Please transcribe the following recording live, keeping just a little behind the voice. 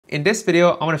In this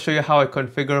video, I want to show you how I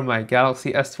configure my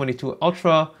Galaxy S22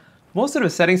 Ultra. Most of the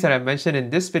settings that I mentioned in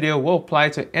this video will apply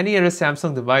to any other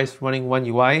Samsung device running One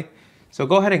UI. So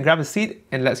go ahead and grab a seat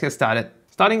and let's get started.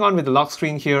 Starting on with the lock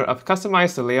screen here, I've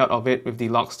customized the layout of it with the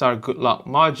Lockstar Good Lock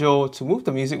module to move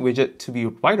the music widget to be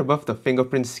right above the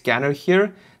fingerprint scanner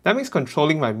here. That makes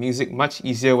controlling my music much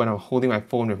easier when I'm holding my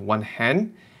phone with one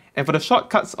hand. And for the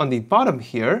shortcuts on the bottom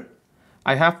here,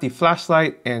 I have the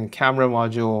flashlight and camera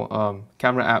module,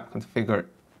 camera app configured.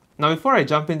 Now before I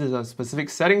jump into the specific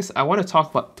settings, I want to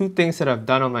talk about two things that I've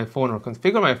done on my phone or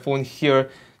configure my phone here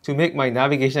to make my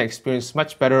navigation experience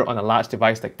much better on a large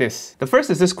device like this. The first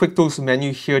is this Quick Tools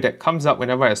menu here that comes up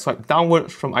whenever I swipe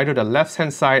downwards from either the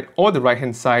left-hand side or the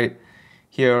right-hand side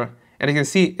here. And you can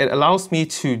see it allows me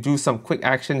to do some quick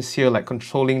actions here like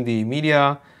controlling the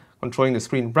media, controlling the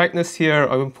screen brightness here,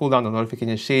 or even pull down the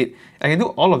notification shade. I can do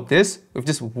all of this with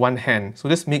just one hand. So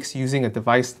this makes using a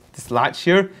device this large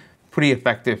here pretty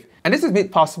effective. And this is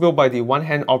made possible by the One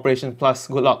Hand Operation Plus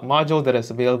Good Lock module that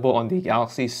is available on the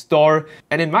Galaxy Store.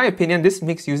 And in my opinion, this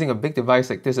makes using a big device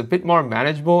like this a bit more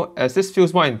manageable, as this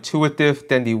feels more intuitive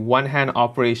than the one hand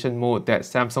operation mode that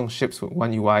Samsung ships with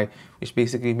One UI, which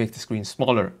basically makes the screen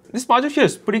smaller. This module here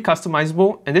is pretty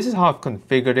customizable, and this is how I've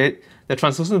configured it. The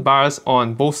translucent bars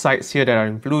on both sides here that are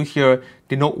in blue here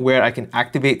denote where I can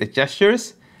activate the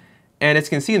gestures. And as you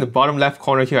can see in the bottom left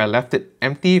corner here, I left it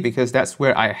empty because that's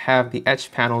where I have the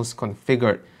edge panels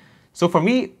configured. So for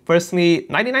me, personally,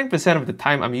 99% of the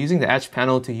time I'm using the edge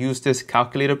panel to use this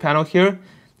calculator panel here.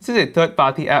 This is a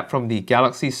third-party app from the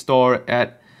Galaxy Store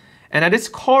and at its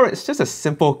core, it's just a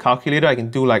simple calculator. I can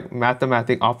do like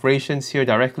mathematic operations here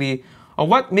directly. Or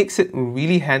what makes it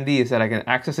really handy is that I can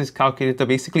access this calculator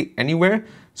basically anywhere.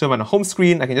 So if I'm on the home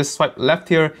screen, I can just swipe left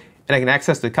here and I can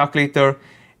access the calculator.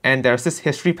 And there's this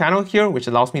history panel here, which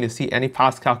allows me to see any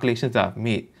past calculations that I've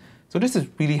made. So this is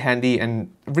really handy,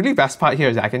 and the really best part here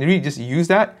is that I can really just use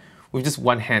that with just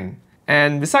one hand.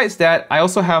 And besides that, I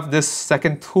also have this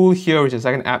second tool here, which is a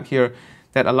second app here,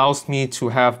 that allows me to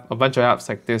have a bunch of apps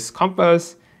like this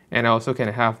compass, and I also can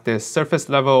have this surface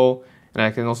level, and I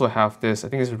can also have this, I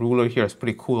think this ruler here is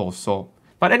pretty cool also.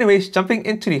 But anyways, jumping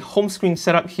into the home screen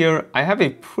setup here, I have a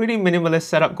pretty minimalist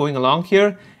setup going along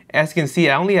here. As you can see,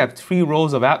 I only have 3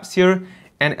 rows of apps here,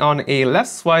 and on a left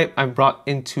swipe, I'm brought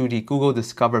into the Google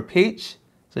Discover page.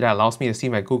 So that allows me to see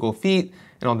my Google feed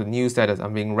and all the news that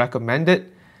I'm being recommended.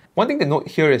 One thing to note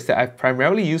here is that I've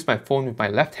primarily used my phone with my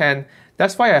left hand.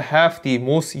 That's why I have the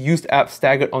most used app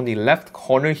staggered on the left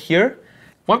corner here.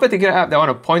 One particular app that I want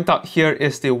to point out here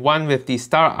is the one with the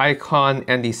star icon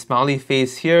and the smiley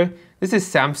face here. This is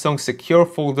Samsung's secure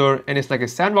folder, and it's like a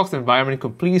sandbox environment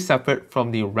completely separate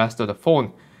from the rest of the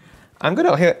phone. I'm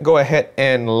gonna go ahead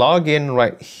and log in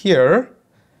right here.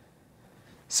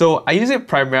 So I use it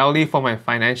primarily for my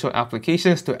financial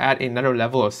applications to add another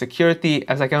level of security,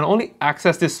 as I can only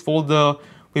access this folder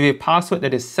with a password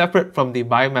that is separate from the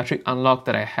biometric unlock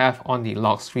that I have on the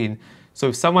lock screen. So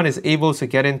if someone is able to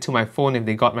get into my phone, if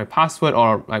they got my password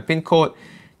or my PIN code,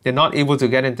 they're not able to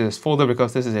get into this folder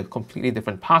because this is a completely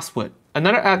different password.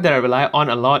 Another app that I rely on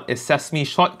a lot is Sesame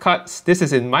Shortcuts. This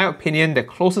is, in my opinion, the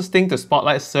closest thing to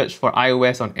Spotlight Search for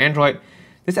iOS on Android.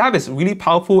 This app is really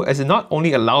powerful as it not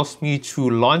only allows me to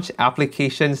launch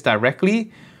applications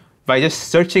directly by just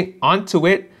searching onto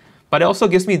it, but it also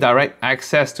gives me direct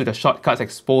access to the shortcuts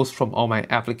exposed from all my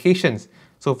applications.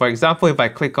 So for example, if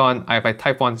I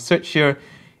type on search here,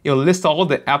 it'll list all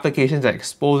the applications that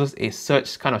exposes a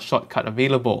search kind of shortcut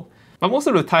available. But most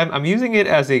of the time, I'm using it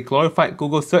as a glorified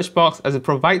Google search box as it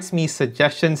provides me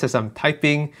suggestions as I'm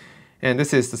typing. And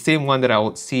this is the same one that I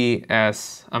would see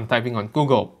as I'm typing on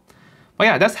Google. But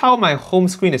yeah, that's how my home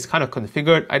screen is kind of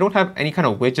configured. I don't have any kind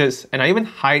of widgets, and I even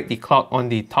hide the clock on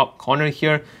the top corner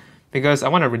here because I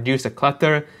want to reduce the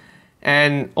clutter.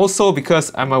 And also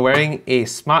because I'm wearing a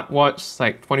smartwatch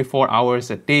like 24 hours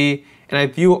a day, and I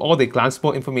view all the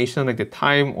glanceable information like the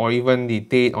time or even the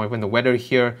date or even the weather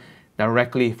here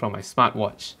directly from my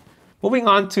smartwatch. Moving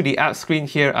on to the app screen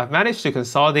here, I've managed to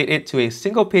consolidate it to a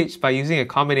single page by using a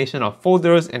combination of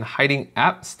folders and hiding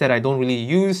apps that I don't really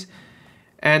use.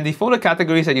 And the folder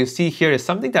categories that you see here is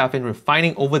something that I've been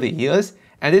refining over the years,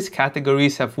 and these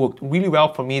categories have worked really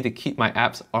well for me to keep my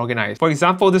apps organized. For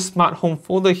example, this smart home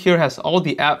folder here has all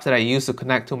the apps that I use to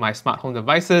connect to my smart home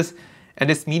devices, and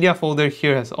this media folder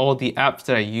here has all the apps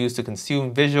that I use to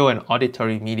consume visual and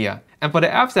auditory media. And for the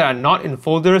apps that are not in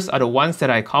folders are the ones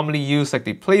that I commonly use, like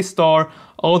the Play Store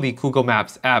or the Google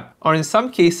Maps app. Or in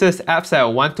some cases, apps that I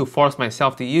want to force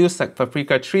myself to use, like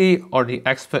Paprika Tree or the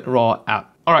Expert Raw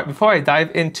app. Alright, before I dive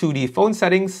into the phone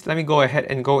settings, let me go ahead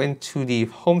and go into the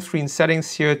home screen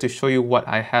settings here to show you what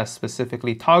I have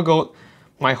specifically toggled.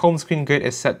 My home screen grid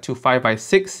is set to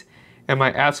 5:6 and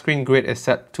my app screen grid is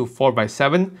set to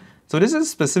 4:7. So this is a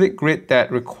specific grid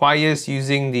that requires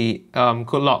using the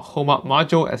Good Lock Home Up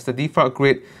module, as the default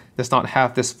grid does not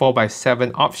have this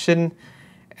 4:7 option.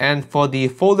 And for the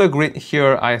folder grid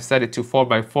here, I've set it to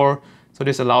 4:4. So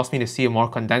this allows me to see a more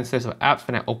condensed list of apps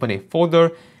when I open a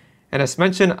folder. And as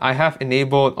mentioned, I have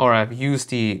enabled or I've used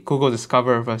the Google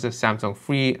Discover versus Samsung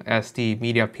Free as the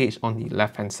media page on the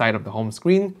left-hand side of the home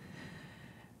screen.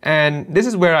 And this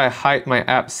is where I hide my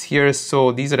apps here.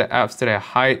 So these are the apps that I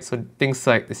hide. So things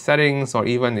like the settings or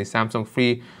even the Samsung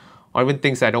Free or even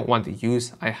things I don't want to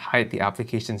use, I hide the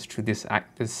applications through this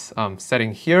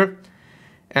setting here.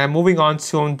 And moving on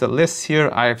to the list here,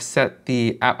 I've set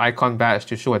the app icon badge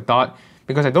to show a dot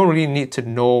because I don't really need to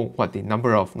know what the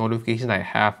number of notifications I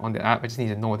have on the app. I just need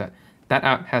to know that that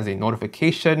app has a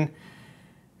notification.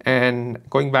 And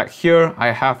going back here,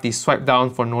 I have the swipe down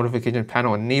for notification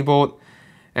panel enabled.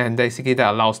 And basically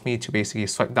that allows me to basically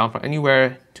swipe down from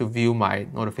anywhere to view my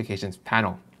notifications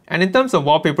panel. And in terms of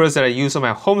wallpapers that I use on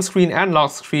my home screen and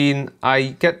lock screen,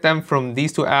 I get them from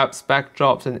these two apps,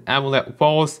 Backdrops and AMOLED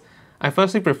Walls. I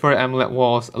firstly prefer AMOLED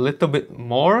Walls a little bit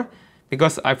more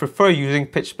because I prefer using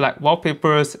pitch black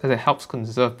wallpapers as it helps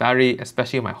conserve battery,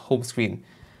 especially on my home screen.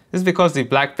 This is because the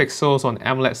black pixels on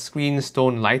AMOLED screens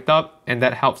don't light up, and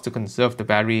that helps to conserve the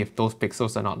battery if those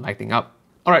pixels are not lighting up.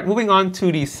 Alright, moving on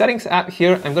to the settings app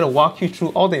here, I'm going to walk you through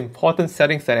all the important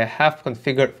settings that I have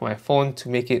configured for my phone to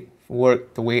make it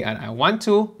work the way that I want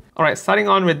to. Alright, starting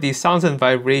on with the sounds and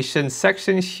vibrations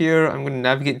section here, I'm going to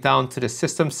navigate down to the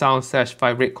system sound /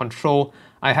 vibrate control.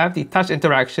 I have the touch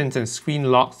interactions and screen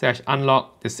lock /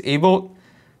 unlock disabled.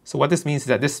 So what this means is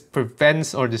that this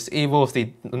prevents or disables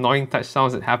the annoying touch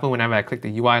sounds that happen whenever I click the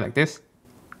UI like this.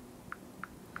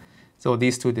 So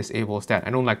these two disables that. I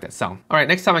don't like that sound. Alright,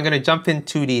 next time I'm going to jump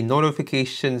into the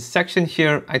notifications section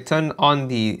here. I turn on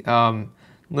the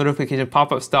notification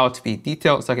pop-up style to be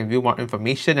detailed so I can view more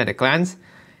information at a glance.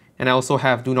 And I also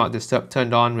have Do Not Disturb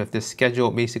turned on with this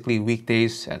schedule, basically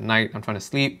weekdays at night I'm trying to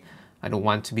sleep. I don't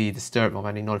want to be disturbed by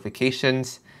any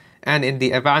notifications. And in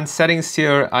the advanced settings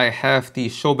here, I have the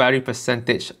show battery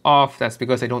percentage off. That's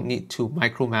because I don't need to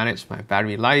micromanage my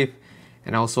battery life.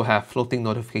 And I also have floating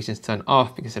notifications turned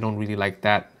off because I don't really like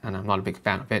that and I'm not a big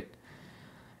fan of it.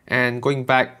 And going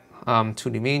back to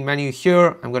the main menu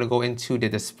here, I'm going to go into the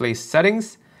display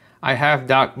settings. I have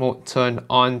dark mode turned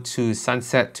on to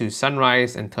sunset to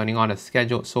sunrise and turning on as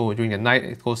scheduled. So during the night,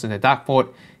 it goes in the dark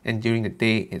mode and during the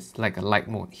day, it's like a light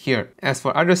mode here. As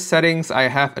for other settings, I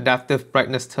have adaptive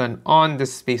brightness turned on.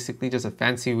 This is basically just a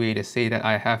fancy way to say that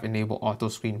I have enabled auto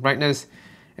screen brightness.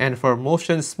 And for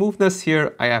motion smoothness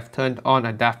here, I have turned on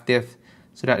adaptive.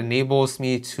 So that enables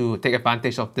me to take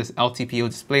advantage of this LTPO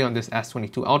display on this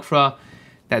S22 Ultra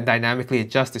that dynamically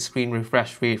adjusts the screen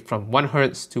refresh rate from 1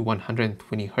 Hz to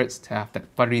 120 Hz to have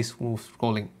that buttery smooth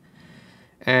scrolling.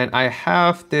 And I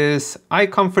have this eye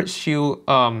comfort shield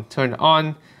turned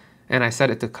on, and I set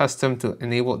it to custom to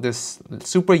enable this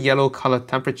super yellow color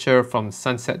temperature from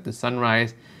sunset to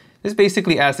sunrise. This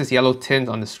basically adds this yellow tint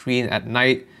on the screen at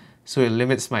night, so it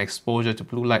limits my exposure to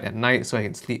blue light at night so I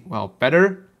can sleep well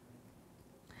better.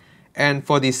 And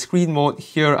for the screen mode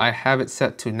here, I have it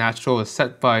set to natural. It's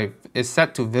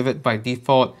set to vivid by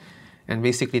default, and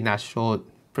basically natural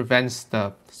prevents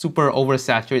the super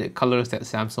oversaturated colors that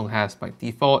Samsung has by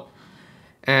default.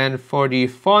 And for the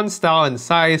font style and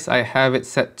size, I have it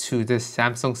set to this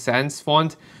Samsung Sans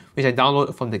font, which I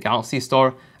downloaded from the Galaxy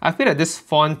store. I feel that this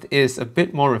font is a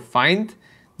bit more refined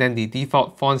than the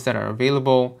default fonts that are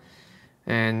available.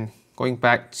 And going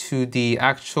back to the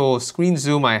actual screen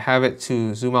zoom, I have it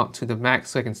to zoom out to the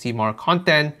max so I can see more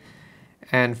content.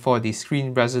 And for the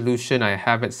screen resolution, I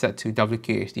have it set to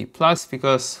WQHD+,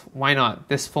 because why not?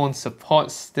 This phone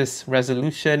supports this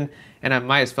resolution and I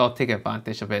might as well take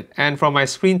advantage of it. And for my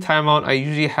screen timeout, I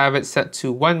usually have it set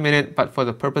to 1 minute, but for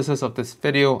the purposes of this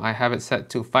video, I have it set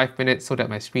to 5 minutes so that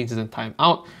my screen doesn't time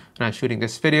out when I'm shooting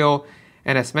this video.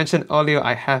 And as mentioned earlier,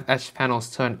 I have edge panels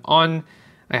turned on.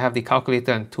 I have the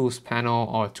calculator and tools panel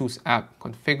or tools app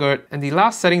configured. And the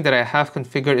last setting that I have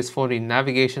configured is for the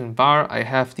navigation bar. I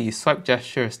have the swipe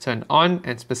gestures turned on,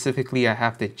 and specifically I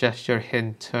have the gesture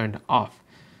hint turned off.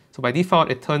 So by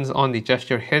default, it turns on the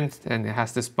gesture hint and it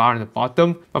has this bar in the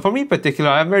bottom. But for me in particular,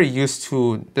 I'm very used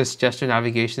to this gesture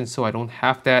navigation, so I don't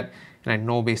have that. And I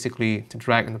know basically to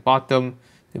drag in the bottom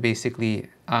to basically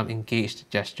engage the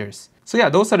gestures. So yeah,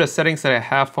 those are the settings that I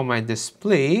have for my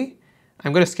display.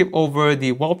 I'm going to skip over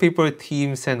the wallpaper,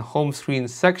 themes, and home screen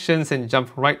sections and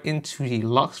jump right into the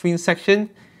lock screen section.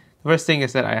 The first thing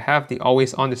is that I have the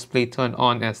always on display turned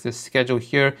on as this schedule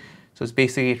here. So it's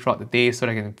basically throughout the day so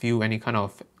that I can view any kind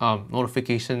of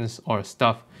notifications or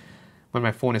stuff when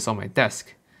my phone is on my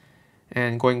desk.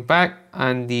 And going back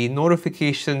on the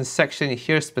notifications section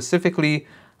here specifically,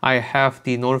 I have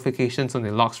the notifications on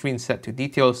the lock screen set to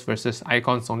details versus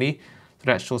icons only. So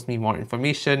that shows me more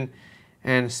information.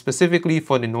 And specifically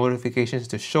for the notifications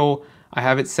to show, I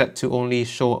have it set to only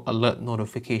show alert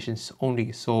notifications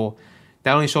only. So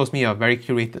that only shows me a very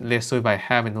curated list. So if I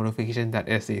have a notification that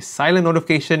is a silent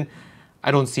notification, I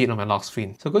don't see it on my lock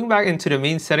screen. So going back into the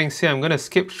main settings here, I'm going to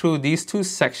skip through these two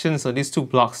sections or these two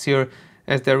blocks here,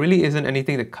 as there really isn't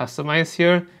anything to customize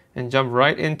here, and jump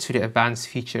right into the advanced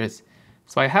features.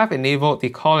 So I have enabled the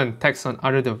call and text on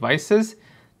other devices.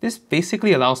 This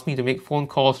basically allows me to make phone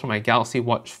calls from my Galaxy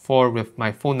Watch 4 with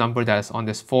my phone number that is on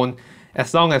this phone,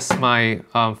 as long as my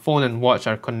phone and watch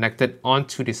are connected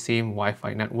onto the same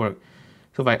Wi-Fi network.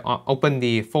 So if I open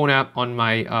the phone app on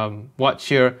my watch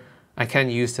here, I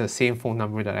can use the same phone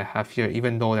number that I have here,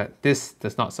 even though that this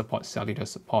does not support cellular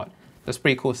support. That's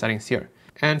pretty cool settings here.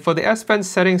 And for the S Pen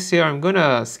settings here, I'm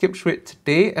gonna skip through it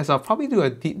today, as I'll probably do a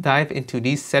deep dive into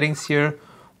these settings here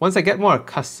once I get more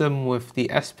accustomed with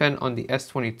the S Pen on the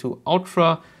S22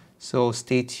 Ultra, so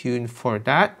stay tuned for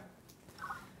that.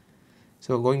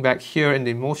 So going back here in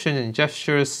the motion and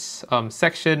gestures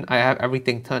section, I have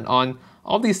everything turned on.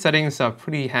 All these settings are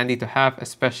pretty handy to have,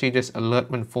 especially this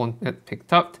alert when phone gets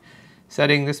picked up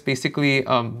setting. This basically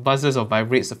buzzes or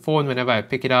vibrates the phone whenever I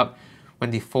pick it up when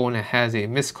the phone has a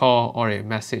missed call or a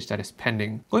message that is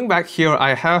pending. Going back here,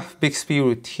 I have Bixby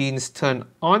Routines turned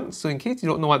on. So in case you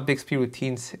don't know what Bixby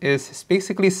Routines is, it's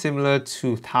basically similar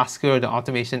to Tasker, the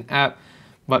automation app,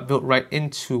 but built right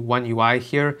into One UI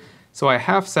here. So I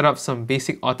have set up some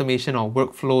basic automation or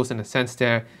workflows in a sense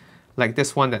there, like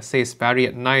this one that says battery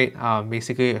at night.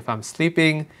 Basically, if I'm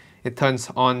sleeping, it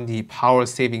turns on the power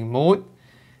saving mode.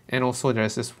 And also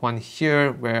there's this one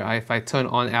here where if I turn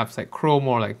on apps like Chrome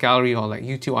or like Gallery or like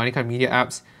YouTube or any kind of media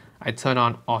apps, I turn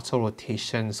on auto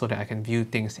rotation so that I can view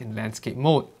things in landscape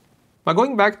mode. But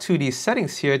going back to the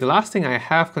settings here, the last thing I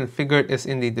have configured is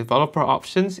in the developer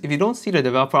options. If you don't see the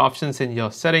developer options in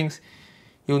your settings,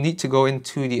 you'll need to go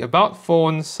into the About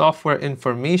Phone, Software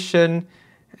Information,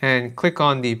 and click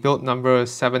on the build number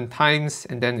 7 times,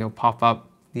 and then it'll pop up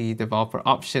the developer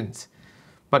options.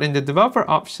 But in the developer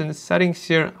options settings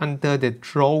here under the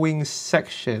drawing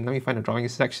section, let me find the drawing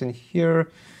section here.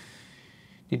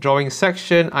 The drawing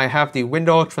section, I have the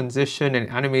window, transition, and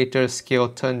animator scale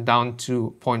turned down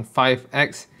to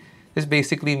 0.5x. This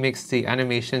basically makes the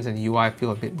animations and UI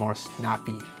feel a bit more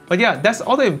snappy. But yeah, that's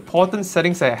all the important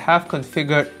settings I have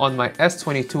configured on my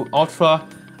S22 Ultra.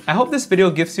 I hope this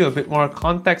video gives you a bit more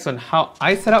context on how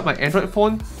I set up my Android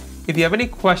phone. If you have any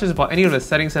questions about any of the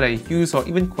settings that I use, or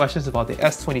even questions about the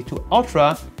S22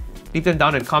 Ultra, leave them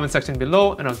down in the comment section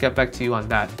below and I'll get back to you on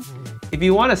that. If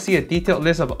you want to see a detailed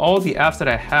list of all the apps that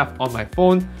I have on my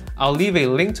phone, I'll leave a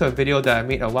link to a video that I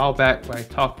made a while back where I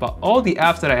talk about all the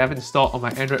apps that I have installed on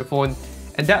my Android phone,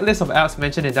 and that list of apps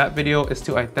mentioned in that video is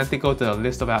still identical to the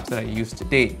list of apps that I use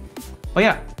today. But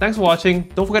yeah, thanks for watching.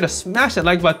 Don't forget to smash that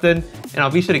like button, and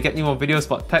I'll be sure to get you more videos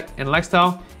about tech and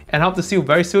lifestyle, and I hope to see you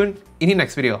very soon in the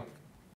next video.